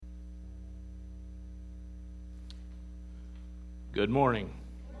Good morning.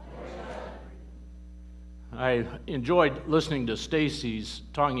 I enjoyed listening to Stacy's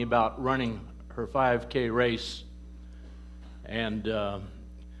talking about running her 5K race. And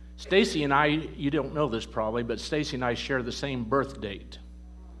Stacy and I, you don't know this probably, but Stacy and I share the same birth date.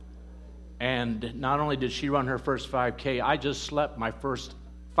 And not only did she run her first 5K, I just slept my first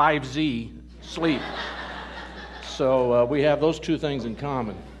 5Z sleep. So we have those two things in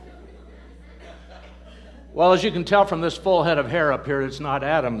common. Well, as you can tell from this full head of hair up here, it's not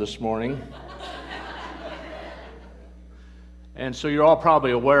Adam this morning. And so you're all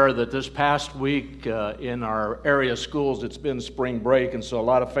probably aware that this past week in our area schools, it's been spring break, and so a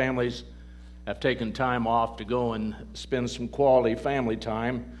lot of families have taken time off to go and spend some quality family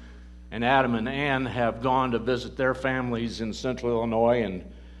time. And Adam and Ann have gone to visit their families in Central Illinois, and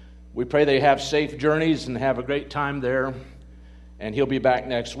we pray they have safe journeys and have a great time there. And he'll be back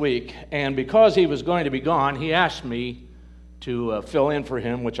next week. And because he was going to be gone, he asked me to fill in for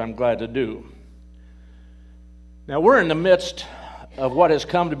him, which I'm glad to do. Now, we're in the midst of what has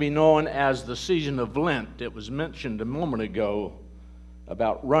come to be known as the season of Lent. It was mentioned a moment ago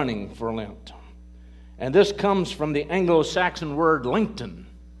about running for Lent. And this comes from the Anglo-Saxon word Lington.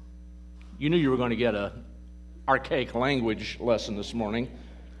 You knew you were going to get an archaic language lesson this morning.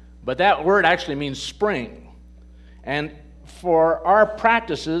 But that word actually means spring. And for our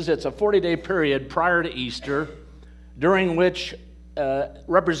practices, it's a 40-day period prior to Easter, during which,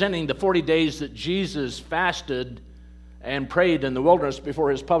 representing the 40 days that Jesus fasted and prayed in the wilderness before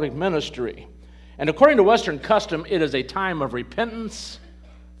his public ministry. And according to Western custom, it is a time of repentance,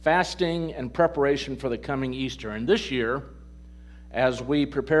 fasting, and preparation for the coming Easter. And this year, as we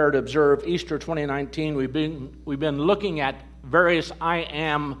prepare to observe Easter 2019, we've been looking at various I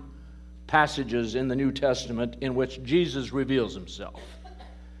am passages in the New Testament in which Jesus reveals himself.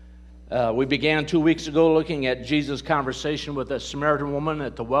 We began 2 weeks ago looking at Jesus' conversation with a Samaritan woman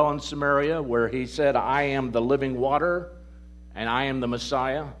at the well in Samaria, where he said, I am the living water, and I am the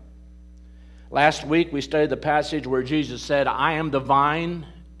Messiah. Last week we studied the passage where Jesus said, I am the vine,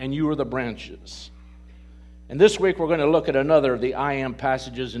 and you are the branches. And this week we're going to look at another of the I am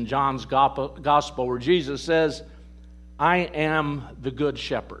passages in John's Gospel, where Jesus says, I am the good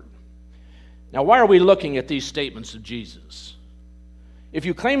shepherd. Now, why are we looking at these statements of Jesus? If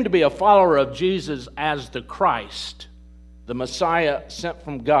you claim to be a follower of Jesus as the Christ, the Messiah sent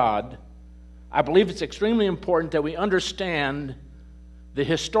from God, I believe it's extremely important that we understand the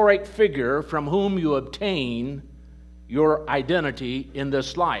historic figure from whom you obtain your identity in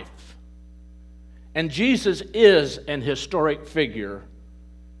this life. And Jesus is an historic figure,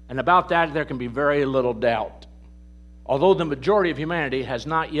 and about that there can be very little doubt, although the majority of humanity has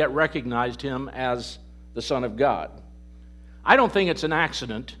not yet recognized him as the Son of God. I don't think it's an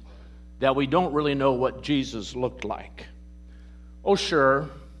accident that we don't really know what Jesus looked like. Oh, sure,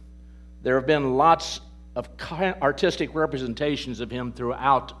 there have been lots of artistic representations of him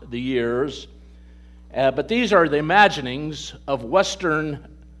throughout the years, but these are the imaginings of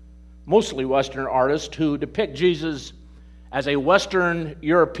mostly Western artists who depict Jesus as a Western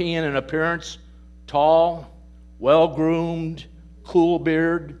European in appearance, tall, well-groomed, cool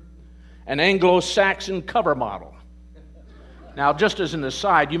beard, an Anglo-Saxon cover model. Now, just as an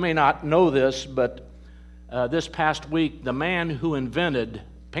aside, you may not know this, but this past week, the man who invented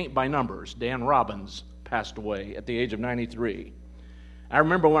paint by numbers, Dan Robbins, passed away at the age of 93. I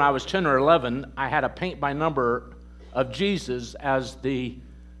remember when I was 10 or 11, I had a paint by number of Jesus as the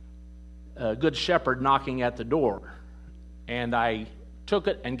good shepherd knocking at the door. And I took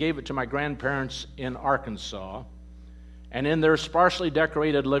it and gave it to my grandparents in Arkansas. And in their sparsely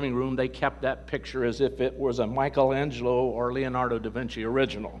decorated living room, they kept that picture as if it was a Michelangelo or Leonardo da Vinci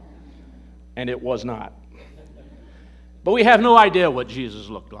original. And it was not. But we have no idea what Jesus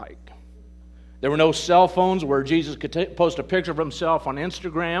looked like. There were no cell phones where Jesus could post a picture of himself on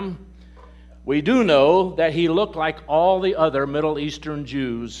Instagram. We do know that he looked like all the other Middle Eastern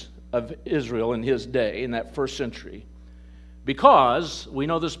Jews of Israel in his day, in that first century. We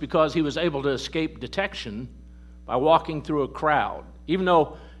know this because he was able to escape detection by walking through a crowd. Even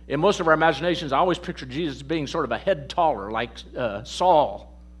though in most of our imaginations, I always picture Jesus being sort of a head taller, like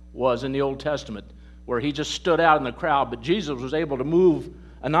Saul was in the Old Testament, where he just stood out in the crowd, but Jesus was able to move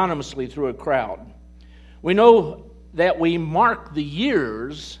anonymously through a crowd. We know that we mark the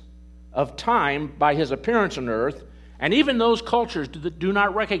years of time by his appearance on earth, and even those cultures that do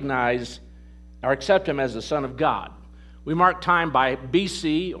not recognize or accept him as the Son of God. We mark time by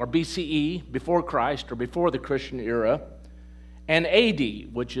BC or BCE, before Christ or before the Christian era, and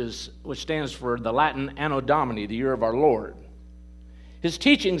AD, which stands for the Latin Anno Domini, the year of our Lord. His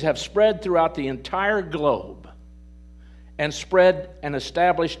teachings have spread throughout the entire globe, and spread and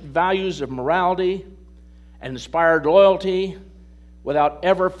established values of morality and inspired loyalty without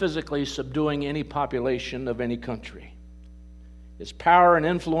ever physically subduing any population of any country. His power and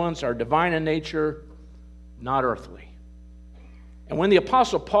influence are divine in nature, not earthly. And when the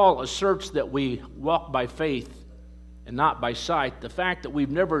Apostle Paul asserts that we walk by faith and not by sight, the fact that we've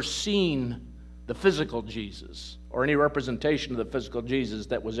never seen the physical Jesus or any representation of the physical Jesus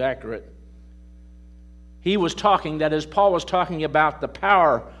that was accurate, he was talking, that is, Paul was talking about the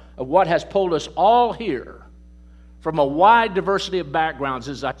power of what has pulled us all here from a wide diversity of backgrounds.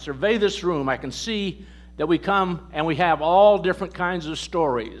 As I survey this room, I can see that we come and we have all different kinds of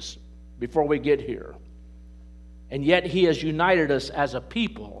stories before we get here. And yet he has united us as a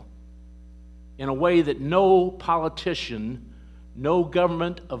people in a way that no politician, no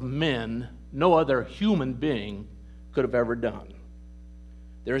government of men, no other human being could have ever done.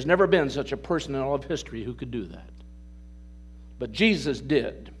 There has never been such a person in all of history who could do that. But Jesus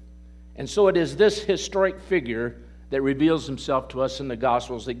did. And so it is this historic figure that reveals himself to us in the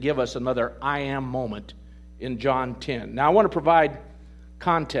Gospels that give us another I am moment in John 10. Now I want to provide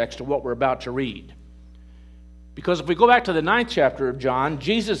context to what we're about to read. Because if we go back to the 9th chapter of John,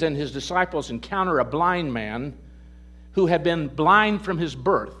 Jesus and his disciples encounter a blind man who had been blind from his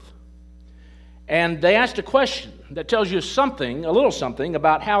birth. And they asked a question that tells you something, a little something,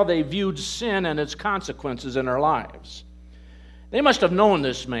 about how they viewed sin and its consequences in their lives. They must have known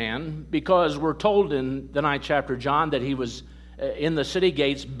this man because we're told in the 9th chapter of John that he was in the city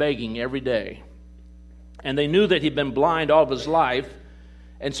gates begging every day. And they knew that he'd been blind all of his life.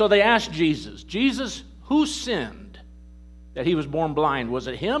 And so they asked Jesus, Jesus, who sinned that he was born blind? Was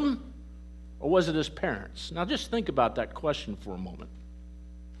it him or was it his parents? Now just think about that question for a moment.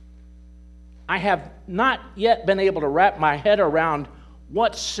 I have not yet been able to wrap my head around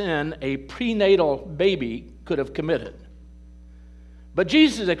what sin a prenatal baby could have committed. But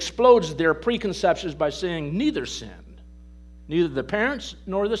Jesus explodes their preconceptions by saying neither sinned, neither the parents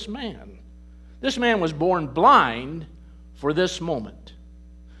nor this man. This man was born blind for this moment,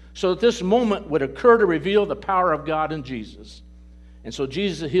 so that this moment would occur to reveal the power of God in Jesus. And so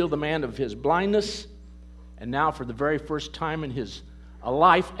Jesus healed the man of his blindness, and now for the very first time in his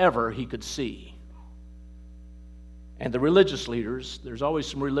life ever, he could see. And the religious leaders, there's always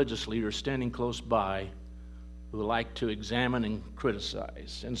some religious leaders standing close by who like to examine and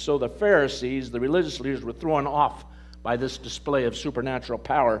criticize. And so the Pharisees, the religious leaders, were thrown off by this display of supernatural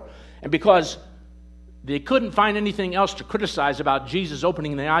power. And because they couldn't find anything else to criticize about Jesus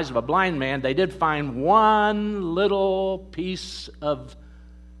opening the eyes of a blind man, they did find one little piece of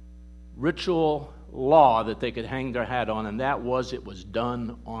ritual law that they could hang their hat on, and that was it was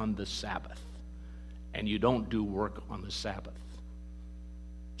done on the Sabbath. And you don't do work on the Sabbath.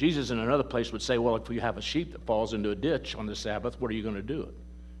 Jesus in another place would say, well, if you have a sheep that falls into a ditch on the Sabbath, what are you going to do?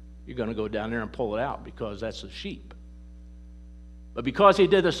 You're going to go down there and pull it out because that's a sheep. But because he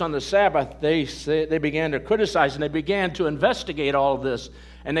did this on the Sabbath, they began to criticize and they began to investigate all of this.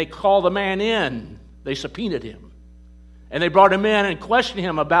 And they called the man in. They subpoenaed him. And they brought him in and questioned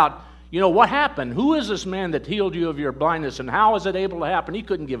him about, what happened? Who is this man that healed you of your blindness and how is it able to happen? He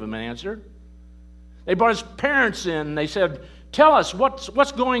couldn't give him an answer. They brought his parents in and they said, tell us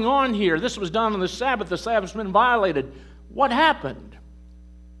what's going on here. This was done on the Sabbath. The Sabbath's been violated. What happened?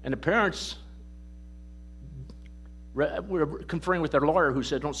 And the parents were conferring with their lawyer who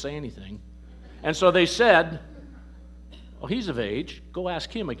said, don't say anything. And so they said, well, he's of age. Go ask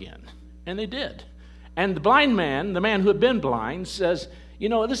him again. And they did. And the blind man, the man who had been blind, says,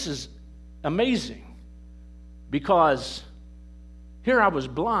 this is amazing because here I was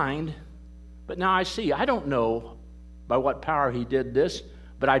blind, but now I see. I don't know by what power he did this,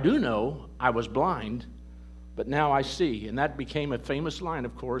 but I do know I was blind, but now I see. And that became a famous line,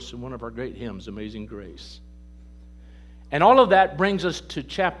 of course, in one of our great hymns, Amazing Grace. And all of that brings us to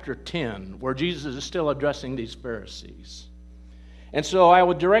chapter 10, where Jesus is still addressing these Pharisees. And so I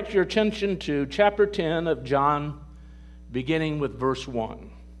would direct your attention to chapter 10 of John, beginning with verse 1.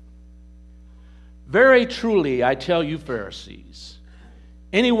 Very truly, I tell you, Pharisees,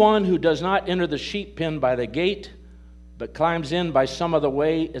 anyone who does not enter the sheep pen by the gate, but climbs in by some other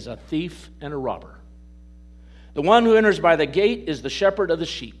way, is a thief and a robber. The one who enters by the gate is the shepherd of the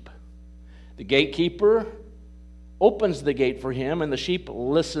sheep. The gatekeeper opens the gate for him, and the sheep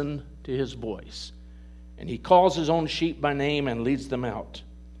listen to his voice. And he calls his own sheep by name and leads them out.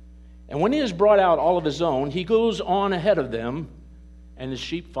 And when he has brought out all of his own, he goes on ahead of them, and his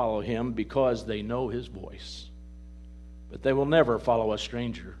sheep follow him because they know his voice. But they will never follow a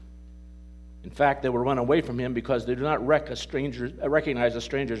stranger. In fact, they will run away from him because they do not recognize a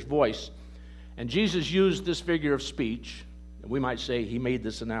stranger's voice. And Jesus used this figure of speech We might say he made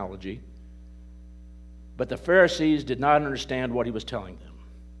this analogy. But the Pharisees did not understand what he was telling them.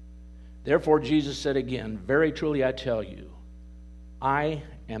 Therefore Jesus said again, very truly I tell you, I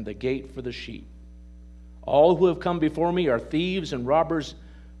am the gate for the sheep. All who have come before me are thieves and robbers,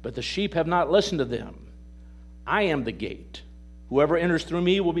 but the sheep have not listened to them. I am the gate. Whoever enters through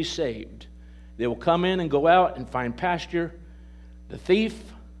me will be saved. They will come in and go out and find pasture. The thief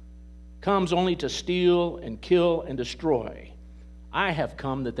comes only to steal and kill and destroy. I have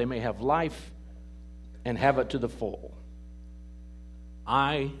come that they may have life and have it to the full.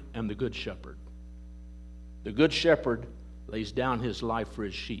 I am the good shepherd. The good shepherd lays down his life for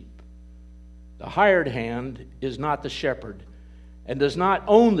his sheep. The hired hand is not the shepherd and does not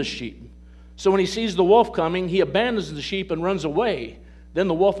own the sheep. So when he sees the wolf coming, he abandons the sheep and runs away. Then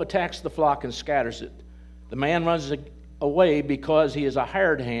the wolf attacks the flock and scatters it. The man runs away because he is a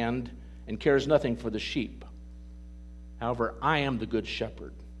hired hand and cares nothing for the sheep. However, I am the good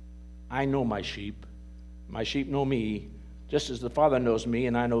shepherd. I know my sheep. My sheep know me, just as the Father knows me,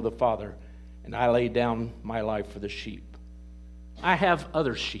 and I know the Father, and I lay down my life for the sheep. I have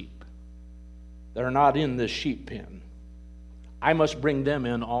other sheep that are not in this sheep pen. I must bring them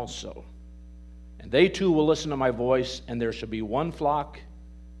in also. And they too will listen to my voice, and there shall be one flock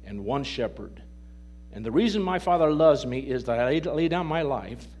and one shepherd. And the reason my Father loves me is that I lay down my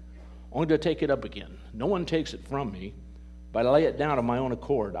life only to take it up again. No one takes it from me, but I lay it down of my own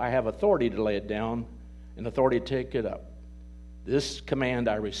accord. I have authority to lay it down and authority to take it up. This command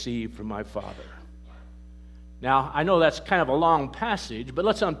I received from my Father. Now, I know that's kind of a long passage, but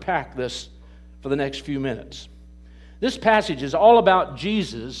let's unpack this for the next few minutes. This passage is all about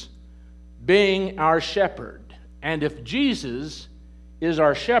Jesus being our shepherd. And if Jesus is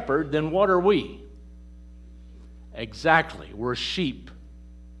our shepherd, then what are we? Exactly, we're sheep.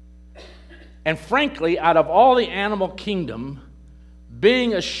 And frankly, out of all the animal kingdom,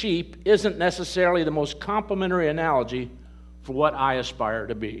 being a sheep isn't necessarily the most complimentary analogy for what I aspire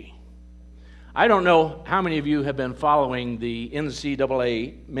to be. I don't know how many of you have been following the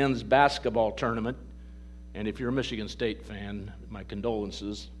NCAA men's basketball tournament, and if you're a Michigan State fan, my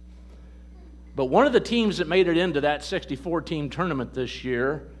condolences. But one of the teams that made it into that 64-team tournament this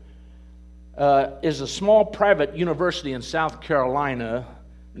year is a small private university in South Carolina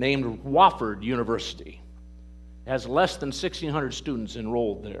named Wofford University. It has less than 1,600 students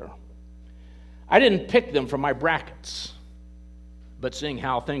enrolled there. I didn't pick them from my brackets, but seeing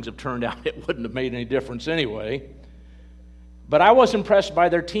how things have turned out, it wouldn't have made any difference anyway. But I was impressed by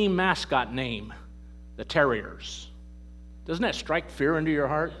their team mascot name, the Terriers. Doesn't that strike fear into your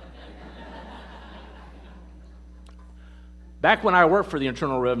heart? Back when I worked for the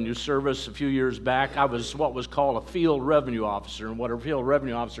Internal Revenue Service a few years back, I was what was called a field revenue officer. And what a field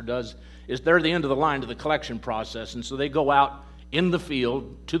revenue officer does is they're the end of the line to the collection process. And so they go out in the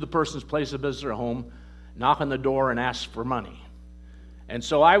field to the person's place of business or home, knock on the door and ask for money. And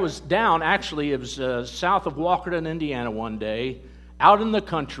so I was down, actually, it was south of Walkerton, Indiana one day, out in the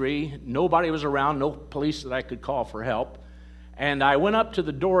country. Nobody was around, no police that I could call for help. And I went up to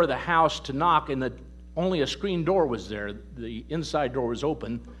the door of the house to knock, and only a screen door was there. The inside door was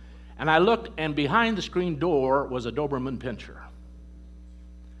open. And I looked, and behind the screen door was a Doberman Pinscher.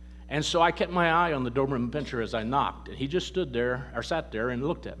 And so I kept my eye on the Doberman Pinscher as I knocked. And he just sat there and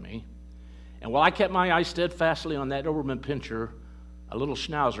looked at me. And while I kept my eye steadfastly on that Doberman Pinscher, a little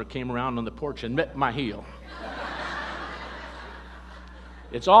schnauzer came around on the porch and met my heel.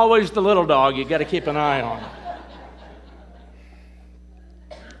 It's always the little dog you got to keep an eye on.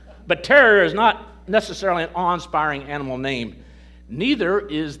 But Terrier is not necessarily an awe-inspiring animal name. Neither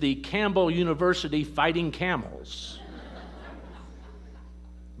is the Campbell University Fighting Camels.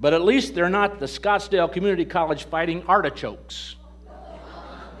 But at least they're not the Scottsdale Community College Fighting Artichokes.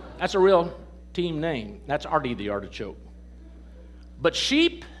 That's a real team name. That's Artie the Artichoke. But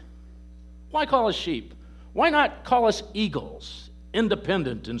sheep? Why call us sheep? Why not call us eagles,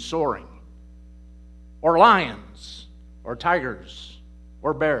 independent and soaring? Or lions, or tigers,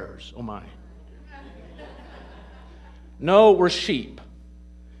 or bears? Oh my. No, we're sheep.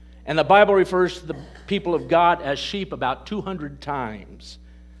 And the Bible refers to the people of God as sheep about 200 times,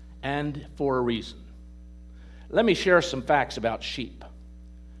 and for a reason. Let me share some facts about sheep.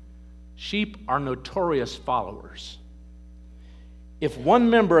 Sheep are notorious followers. If one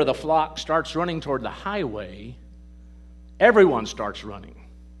member of the flock starts running toward the highway, everyone starts running.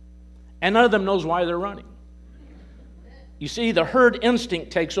 And none of them knows why they're running. You see, the herd instinct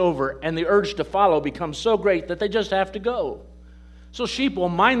takes over, and the urge to follow becomes so great that they just have to go. So sheep will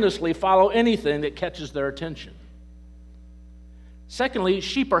mindlessly follow anything that catches their attention. Secondly,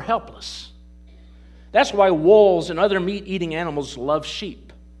 sheep are helpless. That's why wolves and other meat-eating animals love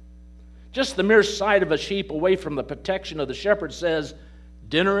sheep. Just the mere sight of a sheep away from the protection of the shepherd says,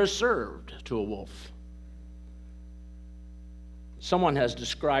 dinner is served to a wolf. Someone has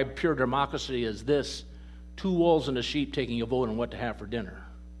described pure democracy as this: 2 wolves and a sheep taking a vote on what to have for dinner.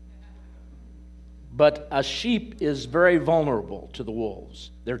 But a sheep is very vulnerable to the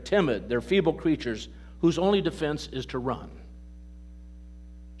wolves. They're timid, they're feeble creatures whose only defense is to run.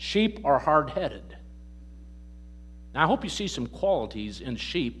 Sheep are hard-headed. Now, I hope you see some qualities in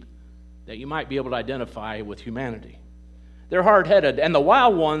sheep that you might be able to identify with humanity. They're hard-headed, and the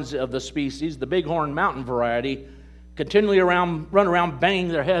wild ones of the species, the bighorn mountain variety, continually run around banging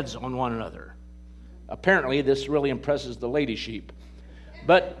their heads on one another. Apparently, this really impresses the lady sheep.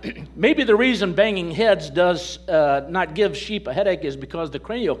 But maybe the reason banging heads does not give sheep a headache is because the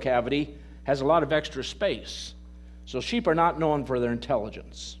cranial cavity has a lot of extra space. So sheep are not known for their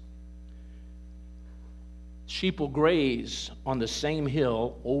intelligence. Sheep will graze on the same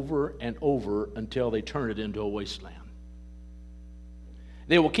hill over and over until they turn it into a wasteland.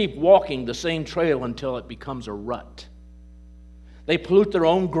 They will keep walking the same trail until it becomes a rut. They pollute their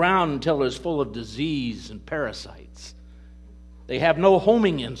own ground until it is full of disease and parasites. They have no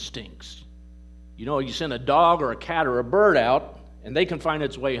homing instincts. You know, you send a dog or a cat or a bird out, and they can find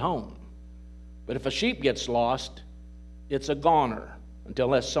its way home. But if a sheep gets lost, it's a goner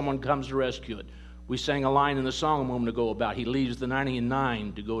unless someone comes to rescue it. We sang a line in the song a moment ago about he leaves the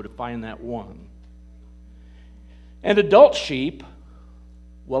 99 to go to find that one. And adult sheep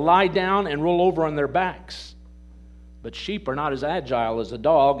will lie down and roll over on their backs. But sheep are not as agile as a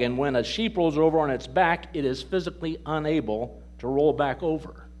dog, and when a sheep rolls over on its back, it is physically unable to roll back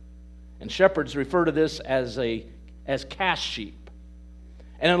over. And shepherds refer to this as cast sheep.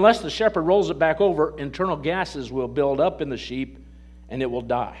 And unless the shepherd rolls it back over, internal gases will build up in the sheep, and it will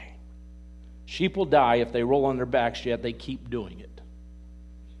die. Sheep will die if they roll on their backs, yet they keep doing it.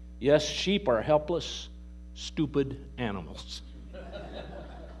 Yes, sheep are helpless, stupid animals.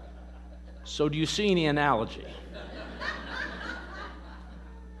 So do you see any analogy?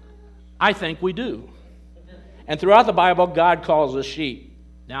 I think we do. And throughout the Bible, God calls us sheep.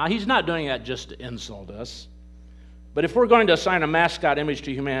 Now, he's not doing that just to insult us. But if we're going to assign a mascot image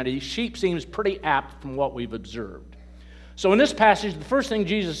to humanity, sheep seems pretty apt from what we've observed. So in this passage, the first thing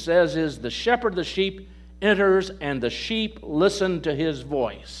Jesus says is, the shepherd of the sheep enters, and the sheep listen to his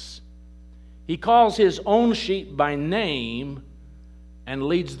voice. He calls his own sheep by name and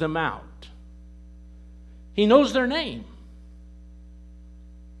leads them out. He knows their name.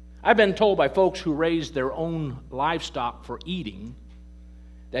 I've been told by folks who raise their own livestock for eating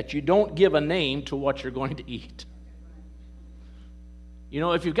that you don't give a name to what you're going to eat. You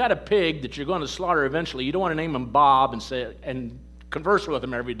know, if you've got a pig that you're going to slaughter eventually, you don't want to name him Bob and converse with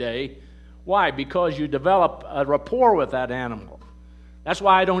him every day. Why? Because you develop a rapport with that animal. That's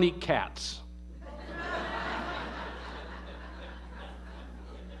why I don't eat cats.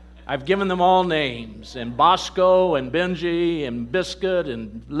 I've given them all names, and Bosco and Benji and Biscuit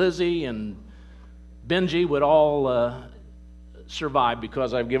and Lizzie and Benji would all survive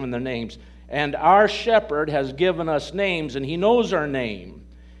because I've given their names. And our shepherd has given us names, and he knows our name.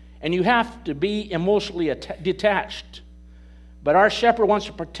 And you have to be emotionally detached. But our shepherd wants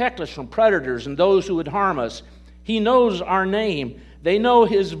to protect us from predators and those who would harm us. He knows our name. They know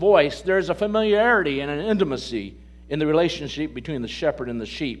his voice. There's a familiarity and an intimacy in the relationship between the shepherd and the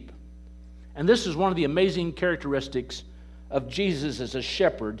sheep. And this is one of the amazing characteristics of Jesus as a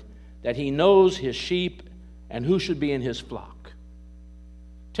shepherd, that he knows his sheep and who should be in his flock.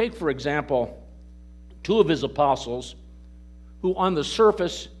 Take, for example, 2 of his apostles who on the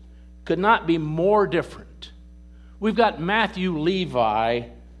surface could not be more different. We've got Matthew Levi,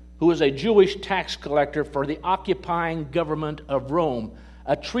 who is a Jewish tax collector for the occupying government of Rome,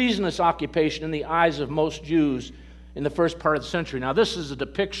 a treasonous occupation in the eyes of most Jews in the first part of the century. Now, this is a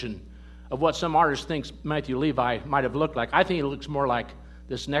depiction of what some artist thinks Matthew Levi might have looked like. I think he looks more like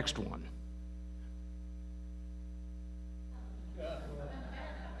this next one.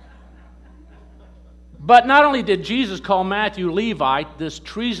 But not only did Jesus call Matthew Levi this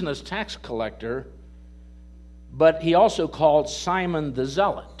treasonous tax collector, but he also called Simon the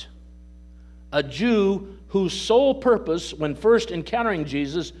Zealot, a Jew whose sole purpose when first encountering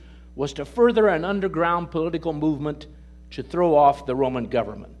Jesus was to further an underground political movement to throw off the Roman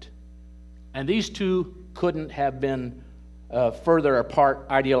government. And these two couldn't have been further apart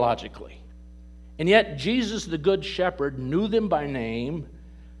ideologically. And yet Jesus, the Good Shepherd, knew them by name,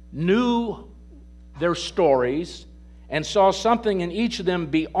 knew their stories, and saw something in each of them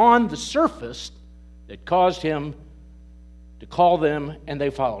beyond the surface that caused him to call them, and they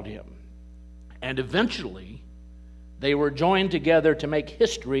followed him. And eventually, they were joined together to make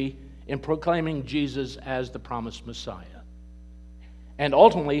history in proclaiming Jesus as the promised Messiah. And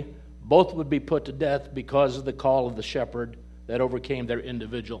ultimately, both would be put to death because of the call of the shepherd that overcame their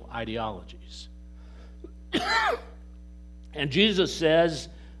individual ideologies. And Jesus says,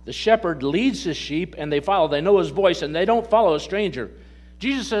 the shepherd leads his sheep and they follow. They know his voice and they don't follow a stranger.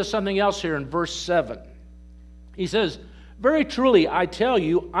 Jesus says something else here in verse 7. He says, very truly, I tell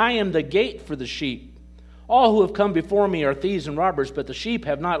you, I am the gate for the sheep. All who have come before me are thieves and robbers, but the sheep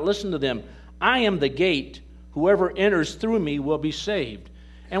have not listened to them. I am the gate. Whoever enters through me will be saved.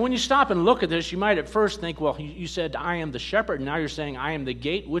 And when you stop and look at this, you might at first think, well, you said, I am the shepherd, and now you're saying, I am the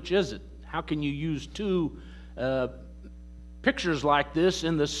gate. Which is it? How can you use two pictures like this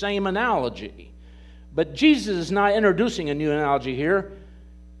in the same analogy? But Jesus is not introducing a new analogy here.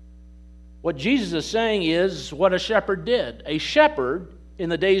 What Jesus is saying is what a shepherd did. A shepherd, in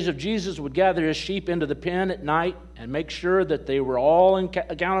the days of Jesus, would gather his sheep into the pen at night and make sure that they were all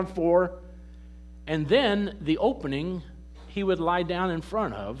accounted for. And then the opening he would lie down in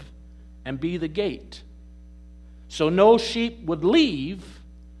front of and be the gate. So no sheep would leave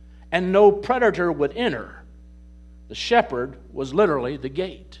and no predator would enter. The shepherd was literally the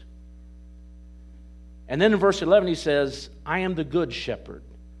gate. And then in verse 11 he says, I am the good shepherd.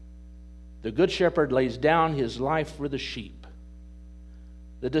 The good shepherd lays down his life for the sheep.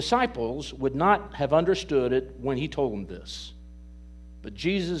 The disciples would not have understood it when he told them this. But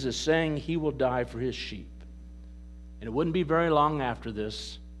Jesus is saying he will die for his sheep. And it wouldn't be very long after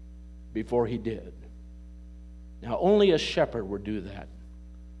this before he did. Now, only a shepherd would do that,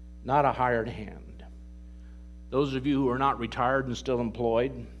 not a hired hand. Those of you who are not retired and still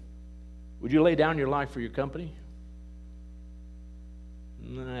employed, would you lay down your life for your company?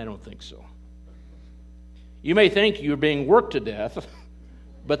 I don't think so. You may think you're being worked to death,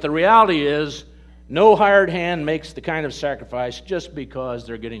 but the reality is no hired hand makes the kind of sacrifice just because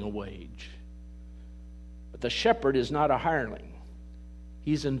they're getting a wage. But the shepherd is not a hireling.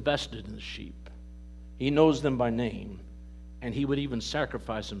 He's invested in the sheep. He knows them by name, and he would even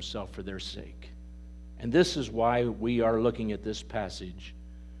sacrifice himself for their sake. And this is why we are looking at this passage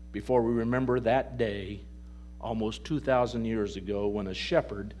before we remember that day almost 2,000 years ago when a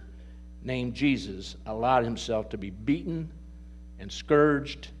shepherd named Jesus allowed himself to be beaten and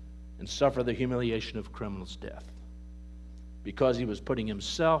scourged and suffer the humiliation of criminal's death because he was putting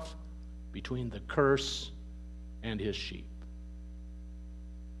himself between the curse and his sheep.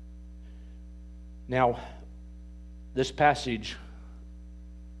 Now, this passage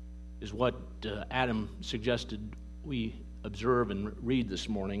is what Adam suggested we observe and read this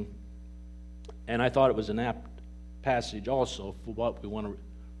morning, and I thought it was an apt passage also for what we want to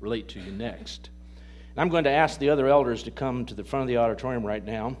relate to you next. And I'm going to ask the other elders to come to the front of the auditorium right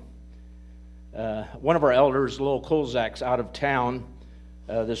now. One of our elders, Lowell Kolzak's out of town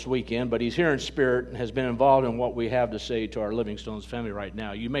this weekend, but he's here in spirit and has been involved in what we have to say to our Living Stones family right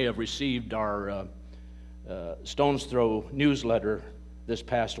now. You may have received our Stones Throw newsletter this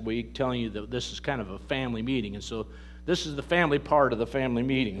past week telling you that this is kind of a family meeting, and so this is the family part of the family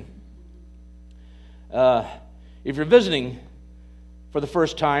meeting. If you're visiting for the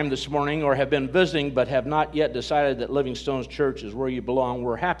first time this morning or have been visiting but have not yet decided that Living Stones Church is where you belong,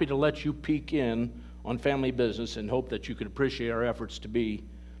 we're happy to let you peek in on family business and hope that you can appreciate our efforts to be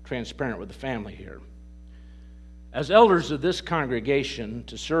transparent with the family here. As elders of this congregation,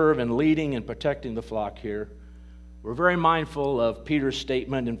 to serve in leading and protecting the flock here, we're very mindful of Peter's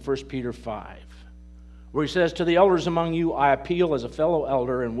statement in 1 Peter 5, where he says, to the elders among you I appeal as a fellow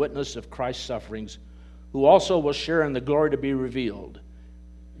elder and witness of Christ's sufferings, who also will share in the glory to be revealed.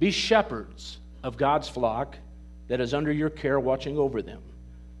 Be shepherds of God's flock that is under your care, watching over them,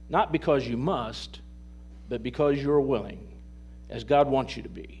 not because you must, but because you're willing, as God wants you to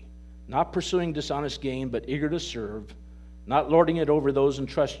be, not pursuing dishonest gain, but eager to serve, not lording it over those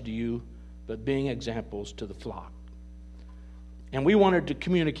entrusted to you, but being examples to the flock. And we wanted to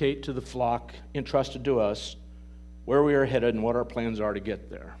communicate to the flock entrusted to us where we are headed and what our plans are to get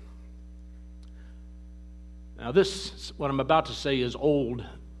there. Now this, what I'm about to say, is old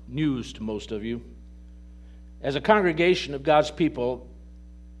news to most of you. As a congregation of God's people,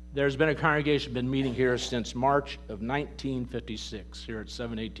 there's been a congregation been meeting here since March of 1956 here at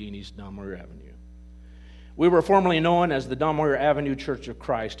 718 East Don Moyer Avenue. We were formerly known as the Don Moyer Avenue Church of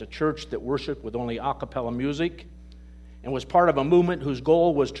Christ, a church that worshiped with only a cappella music and was part of a movement whose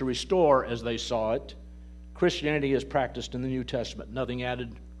goal was to restore, as they saw it, Christianity as practiced in the New Testament. Nothing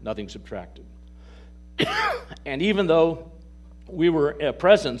added, nothing subtracted. And even though we were a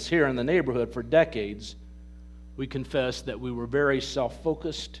presence here in the neighborhood for decades, we confess that we were very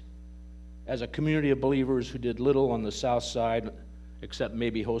self-focused as a community of believers who did little on the south side except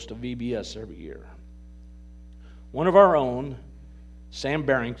maybe host a VBS every year. One of our own, Sam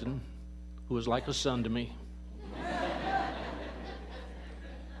Barrington, who was like a son to me,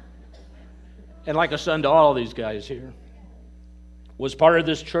 and like a son to all of these guys here, was part of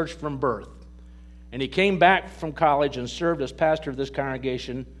this church from birth. And he came back from college and served as pastor of this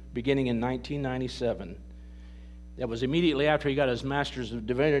congregation beginning in 1997. That was immediately after he got his Master's of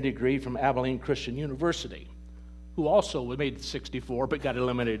Divinity degree from Abilene Christian University, who also made 64 but got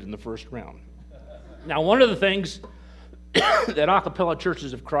eliminated in the first round. Now, one of the things that a cappella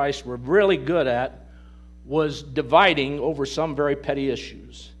churches of Christ were really good at was dividing over some very petty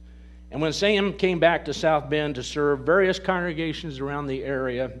issues. And when Sam came back to South Bend to serve, various congregations around the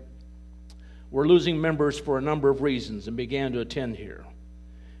area were losing members for a number of reasons and began to attend here.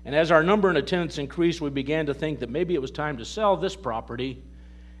 And as our number in attendance increased, we began to think that maybe it was time to sell this property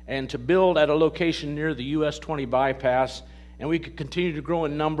and to build at a location near the US 20 bypass, and we could continue to grow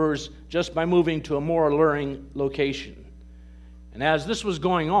in numbers just by moving to a more alluring location. And as this was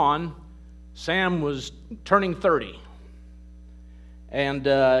going on, Sam was turning 30.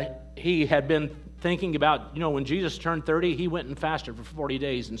 And he had been thinking about, when Jesus turned 30, he went and fasted for 40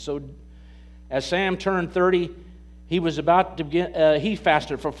 days. And so as Sam turned 30, he was about to he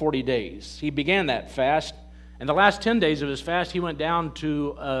fasted for 40 days. He began that fast. And the last 10 days of his fast, he went down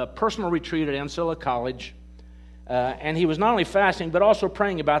to a personal retreat at Ancilla College. And he was not only fasting, but also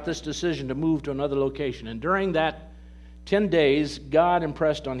praying about this decision to move to another location. And during that 10 days, God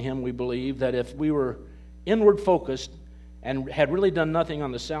impressed on him, we believe, that if we were inward focused and had really done nothing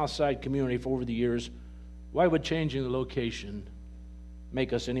on the South Side community for over the years, why would changing the location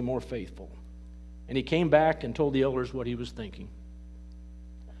make us any more faithful? And he came back and told the elders what he was thinking.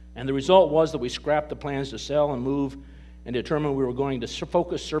 And the result was that we scrapped the plans to sell and move and determined we were going to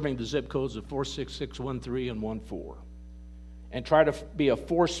focus serving the zip codes of 46613 and 14 and try to be a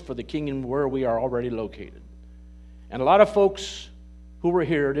force for the kingdom where we are already located. And a lot of folks who were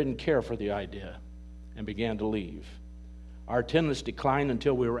here didn't care for the idea and began to leave. Our attendance declined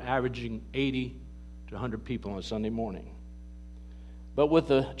until we were averaging 80 to 100 people on a Sunday morning. But with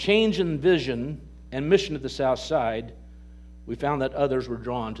the change in vision and mission at the South Side, we found that others were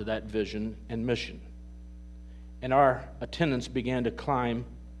drawn to that vision and mission. And our attendance began to climb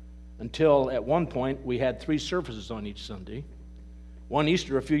until at one point we had 3 services on each Sunday. One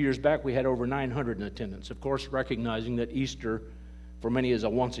Easter a few years back, we had over 900 in attendance, of course recognizing that Easter for many is a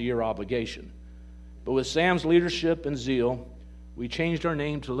once-a-year obligation. But with Sam's leadership and zeal, we changed our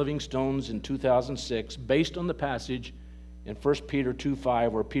name to Living Stones in 2006 based on the passage in 1 Peter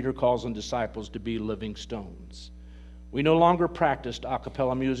 2:5 where Peter calls on disciples to be living stones. We no longer practiced a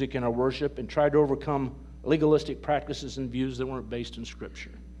cappella music in our worship and tried to overcome legalistic practices and views that weren't based in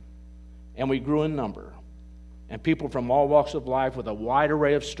Scripture. And we grew in number. And people from all walks of life with a wide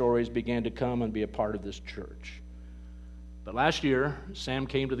array of stories began to come and be a part of this church. But last year, Sam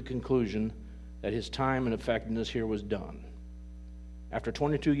came to the conclusion that his time and effectiveness here was done. After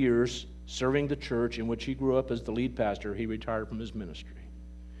 22 years serving the church in which he grew up as the lead pastor, he retired from his ministry.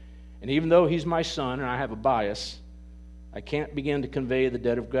 And even though he's my son and I have a bias, I can't begin to convey the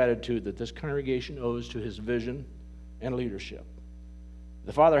debt of gratitude that this congregation owes to his vision and leadership.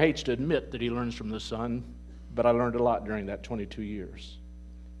 The father hates to admit that he learns from the son, but I learned a lot during that 22 years.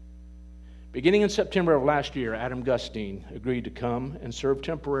 Beginning in September of last year, Adam Gustine agreed to come and serve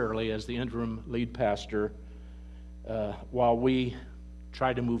temporarily as the interim lead pastor while we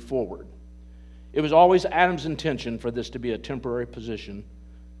tried to move forward. It was always Adam's intention for this to be a temporary position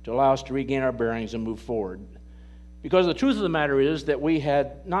to allow us to regain our bearings and move forward. Because the truth of the matter is that we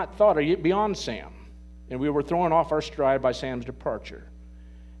had not thought beyond Sam, and we were thrown off our stride by Sam's departure.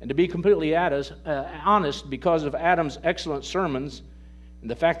 And to be completely honest, because of Adam's excellent sermons and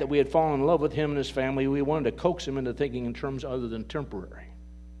the fact that we had fallen in love with him and his family, we wanted to coax him into thinking in terms other than temporary.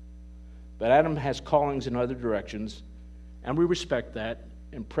 But Adam has callings in other directions, and we respect that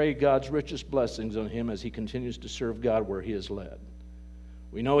and pray God's richest blessings on him as he continues to serve God where he is led.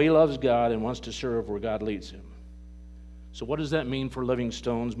 We know he loves God and wants to serve where God leads him. So what does that mean for Living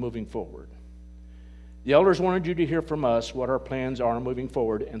Stones moving forward? The elders wanted you to hear from us what our plans are moving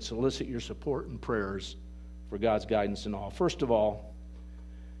forward and solicit your support and prayers for God's guidance in all. First of all,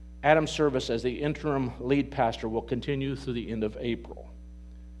 Adam's service as the interim lead pastor will continue through the end of April.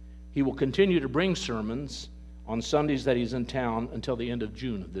 He will continue to bring sermons on Sundays that he's in town until the end of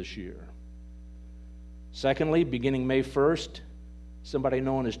June of this year. Secondly, beginning May 1st, somebody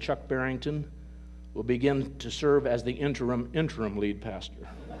known as Chuck Barrington will begin to serve as the interim lead pastor.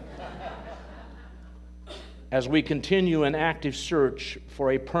 as we continue an active search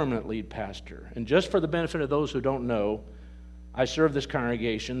for a permanent lead pastor. And just for the benefit of those who don't know, I served this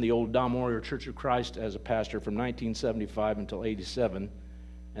congregation, the old Don Warrior Church of Christ, as a pastor from 1975 until 87,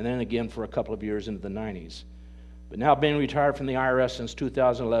 and then again for a couple of years into the 90s. But now being retired from the IRS since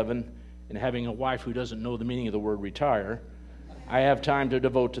 2011 and having a wife who doesn't know the meaning of the word retire, I have time to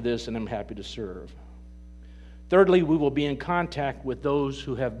devote to this, and I'm happy to serve. Thirdly, we will be in contact with those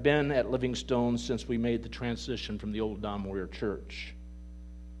who have been at Livingstone since we made the transition from the old Don Warrior Church.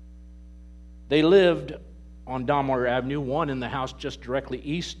 They lived on Don Warrior Avenue, one in the house just directly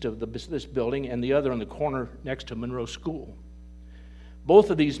east of this building and the other on the corner next to Monroe School. Both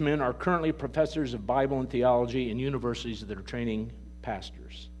of these men are currently professors of Bible and theology in universities that are training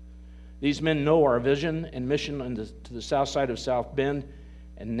pastors. These men know our vision and mission to the south side of South Bend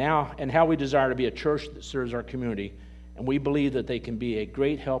and how we desire to be a church that serves our community, and we believe that they can be a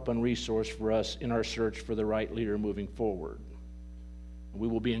great help and resource for us in our search for the right leader moving forward. We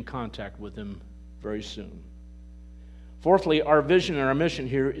will be in contact with them very soon. Fourthly, our vision and our mission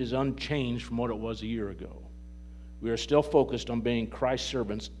here is unchanged from what it was a year ago. We are still focused on being Christ's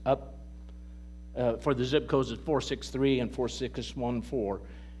servants up for the zip codes of 463 and 4614,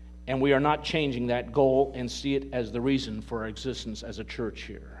 and we are not changing that goal and see it as the reason for our existence as a church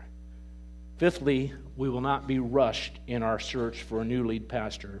here. Fifthly, we will not be rushed in our search for a new lead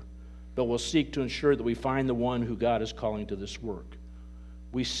pastor, but will seek to ensure that we find the one who God is calling to this work.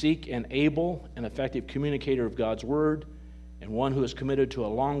 We seek an able and effective communicator of God's word and one who is committed to a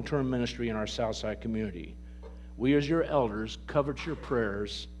long-term ministry in our Southside community. We as your elders covet your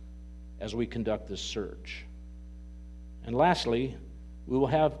prayers as we conduct this search. And lastly, we will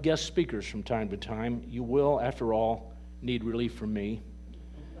have guest speakers from time to time. You will, after all, need relief from me.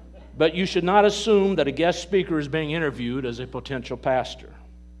 But you should not assume that a guest speaker is being interviewed as a potential pastor.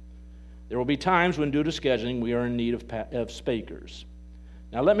 There will be times when, due to scheduling, we are in need of speakers.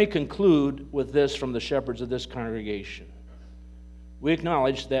 Now, let me conclude with this from the shepherds of this congregation. We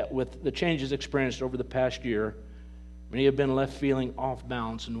acknowledge that with the changes experienced over the past year, many have been left feeling off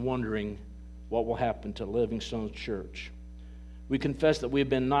balance and wondering what will happen to Livingstone Church. We confess that we have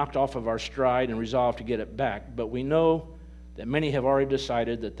been knocked off of our stride and resolved to get it back, but we know that many have already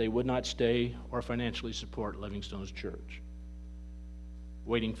decided that they would not stay or financially support Livingstone's church,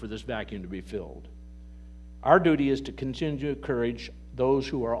 waiting for this vacuum to be filled. Our duty is to continue to encourage those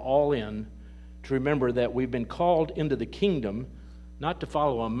who are all in to remember that we've been called into the kingdom not to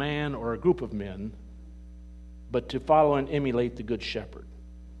follow a man or a group of men, but to follow and emulate the Good Shepherd.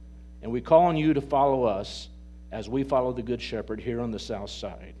 And we call on you to follow us as we follow the Good Shepherd here on the south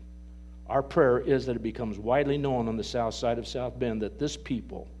side. Our prayer is that it becomes widely known on the south side of South Bend that this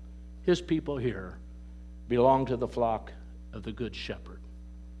people, his people here, belong to the flock of the Good Shepherd.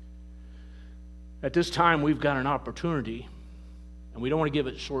 At this time, we've got an opportunity, and we don't want to give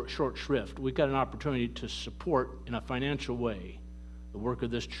it short shrift. We've got an opportunity to support in a financial way the work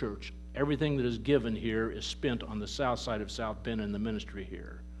of this church. Everything that is given here is spent on the south side of South Bend and the ministry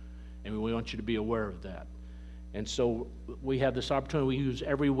here, and we want you to be aware of that. And so we have this opportunity we use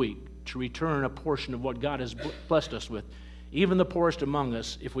every week to return a portion of what God has blessed us with. Even the poorest among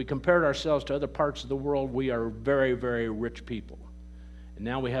us, if we compared ourselves to other parts of the world, we are very, very rich people. And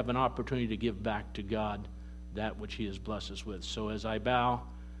now we have an opportunity to give back to God that which he has blessed us with. So as I bow,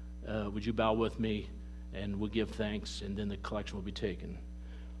 would you bow with me, and we'll give thanks, and then the collection will be taken.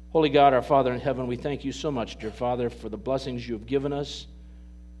 Holy God, our Father in heaven, we thank you so much, dear Father, for the blessings you have given us,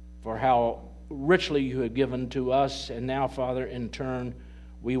 for how richly you have given to us, and now, Father, in turn,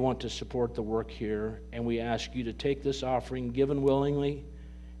 we want to support the work here, and we ask you to take this offering given willingly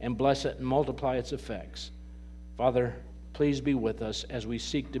and bless it and multiply its effects. Father, please be with us as we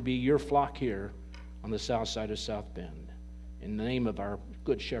seek to be your flock here on the south side of South Bend. In the name of our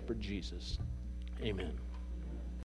Good Shepherd Jesus, amen.